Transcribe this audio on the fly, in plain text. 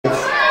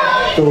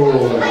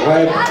kapustú,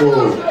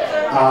 repku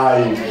aj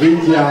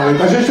vytiahli.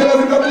 Takže ešte raz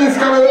to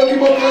dneskáme, veľký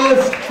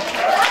potlesk.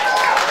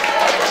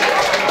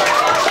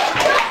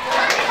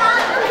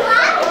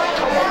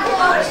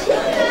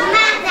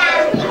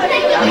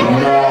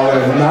 No ale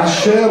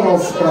naše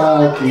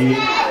rozprávky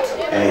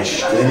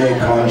ešte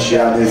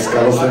nekončia. Dneska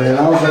dostane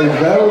naozaj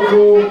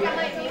veľkú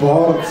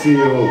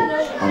porciu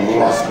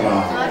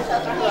rozprávok.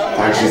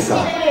 Takže sa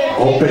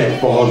opäť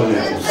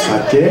pohodlne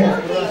usaďte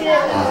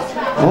a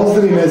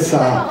pozrime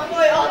sa,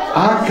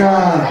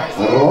 aká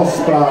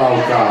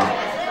rozprávka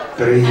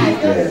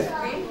príde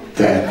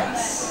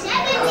teraz.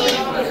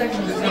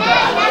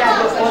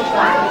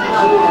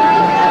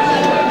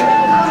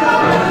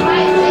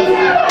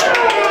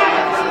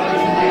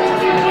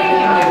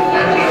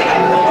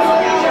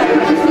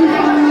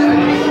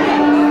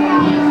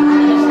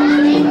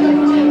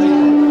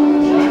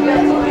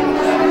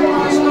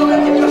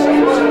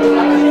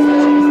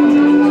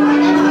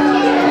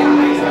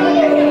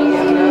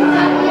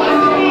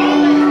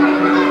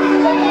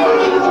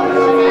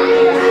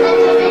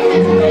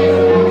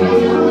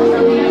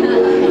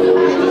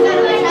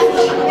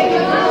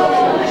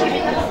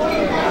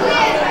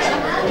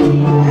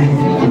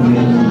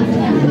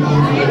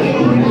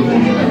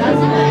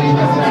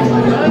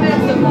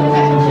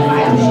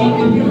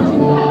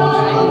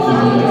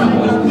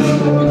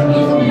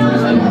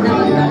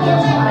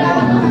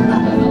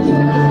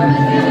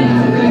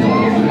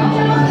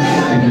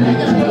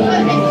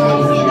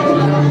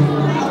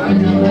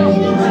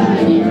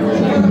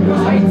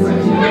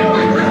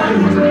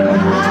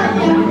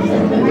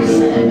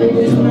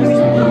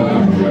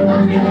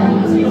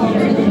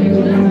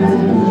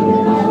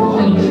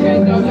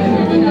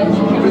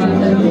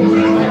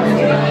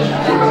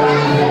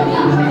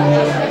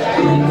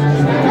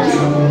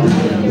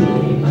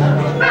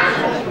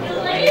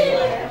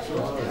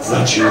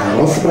 Začína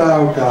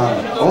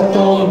rozprávka o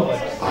tom,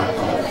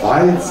 ako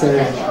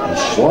vajce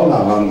išlo na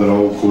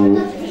vandrovku.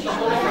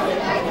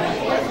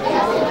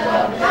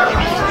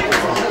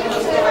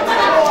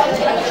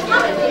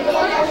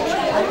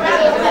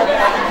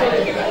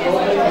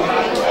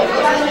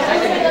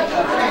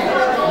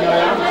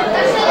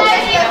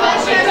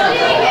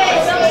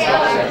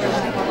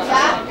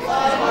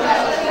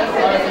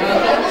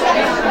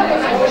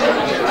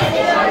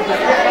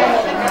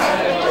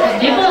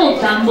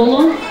 Tam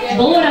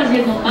bolo raz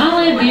jedno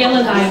malé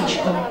biele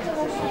vajíčko.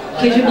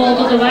 Keďže bolo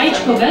toto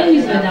vajíčko veľmi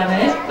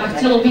zvedavé a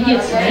chcelo vidieť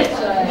svet,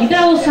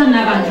 vydalo sa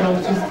na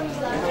vandrovku.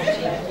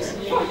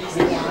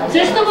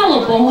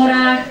 Cestovalo po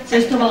horách,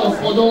 cestovalo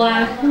po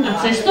dolách a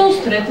cestou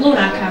stretlo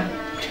raka.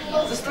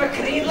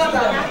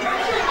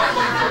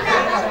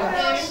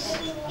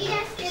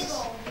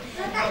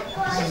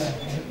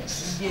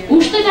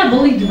 Už teda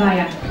boli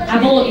dvaja a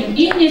bolo im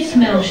ihneď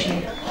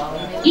smelšie.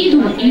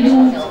 Idú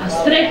a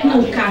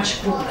stretnú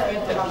kačku.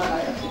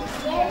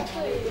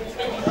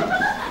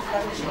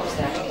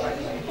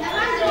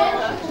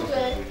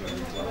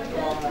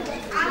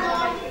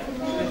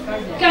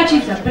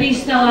 Kačica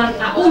pristala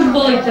a už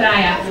boli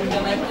traja.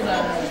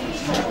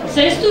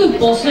 Cestujú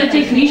po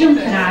svete krížom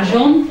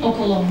krážom,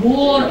 okolo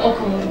hôr,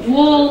 okolo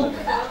dôl,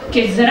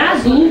 keď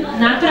zrazu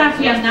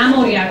natrafia na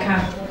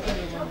moriaka.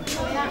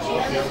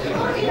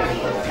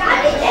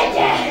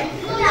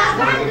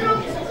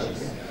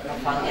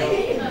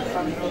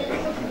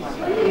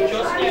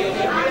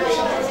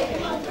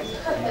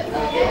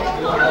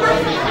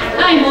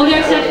 Aj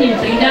moriak sa k ním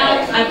pridal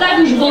a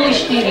tak už boli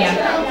štyria.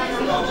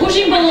 Už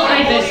im bolo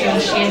aj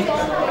veselšie.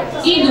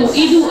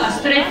 Idú a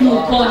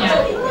stretnú koňa.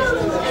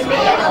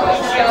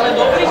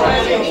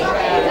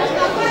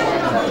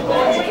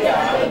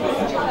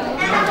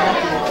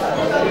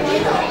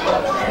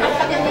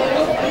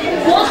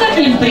 Kôň sa k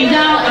ním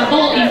pridal a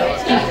bolo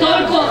ich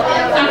toľko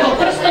ako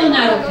prstov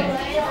na ruke.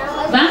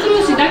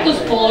 Vandrujú si takto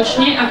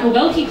spoločne ako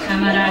veľkí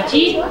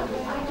kamaráti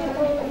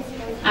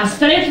a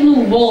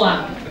stretnú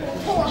vola.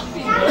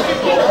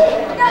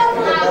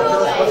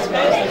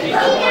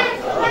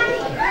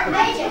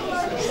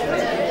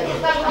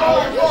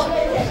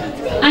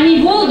 Ani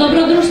vôľ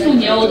dobrodružstvu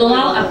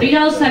neodolal a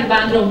pridal sa k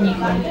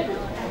vandrovníkom.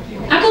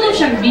 Ako to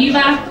však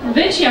býva,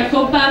 väčšia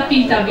kopa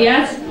pýta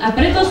viac a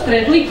preto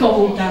stretli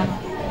kohúta.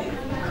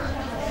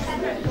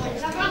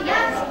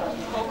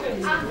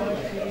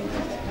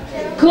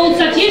 Kohút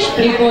sa tiež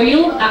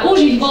pripojil a už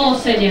ich bolo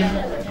 7.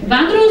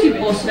 Vandrujú si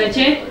po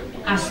svete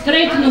a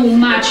stretnú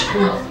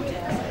mačku.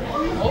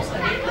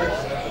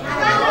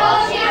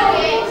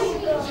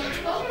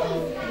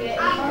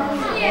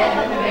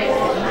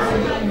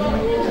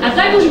 A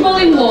tak už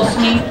boli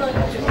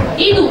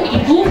 8. Idú,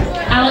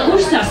 ale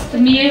už sa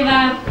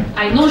stmieva,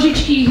 aj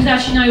nožičky ich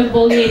začínajú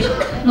bolieť.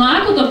 No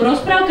a ako to v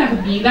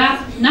rozprávkach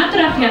býva,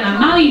 natrafia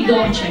na malý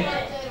domček.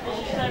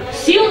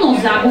 Silno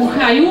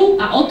zabúchajú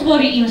a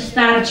otvorí im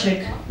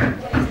starček.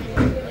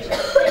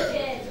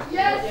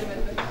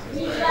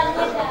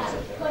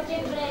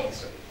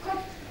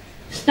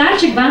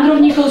 Starček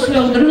vandrovníkov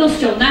svojou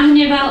drzosťou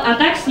nahneval a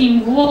tak s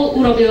ním vôľ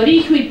urobil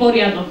rýchly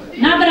poriadok.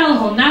 Nabral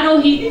ho na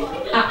rohy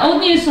a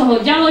odniesol ho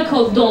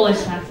ďaleko do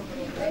lesa.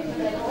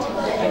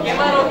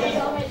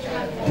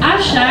 Až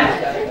Avšak,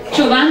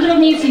 čo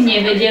vandrovníci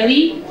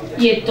nevedeli,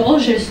 je to,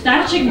 že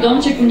starček v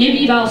domčeku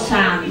nebýval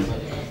sám.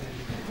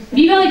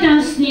 Bývali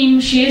tam s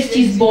ním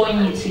 6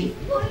 zbojníci.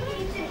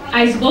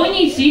 Aj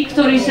zbojníci,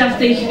 ktorí sa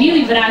v tej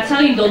chvíli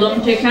vrácali do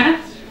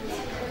domčeka,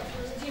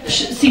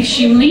 si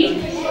všimli,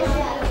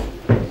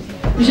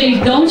 že ich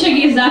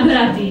domček je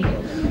zabratý.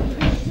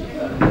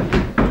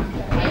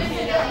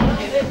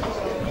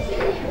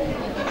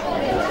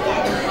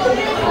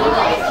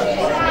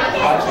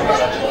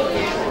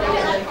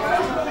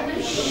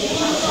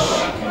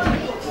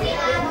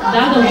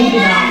 Dado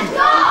hudba.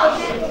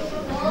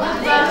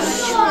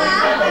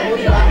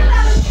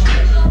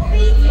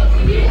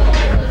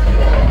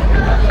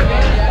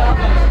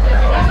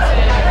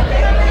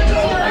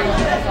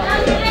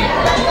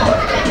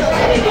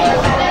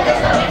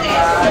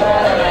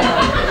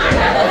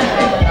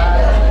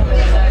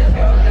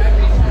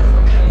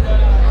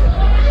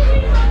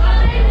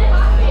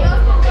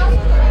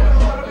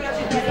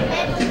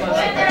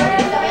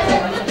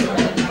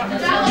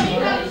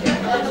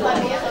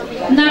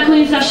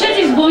 Nakoniec sa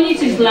všetci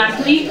zbojníci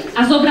zľakli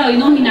a zobrali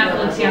nohy na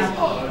pleciach.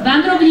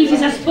 Vandrovníci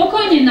sa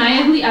spokojne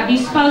najedli a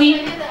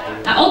vyspali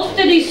a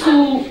odvtedy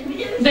sú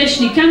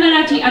veční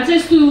kamaráti a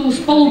cestujú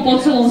spolu po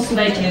celom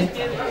svete.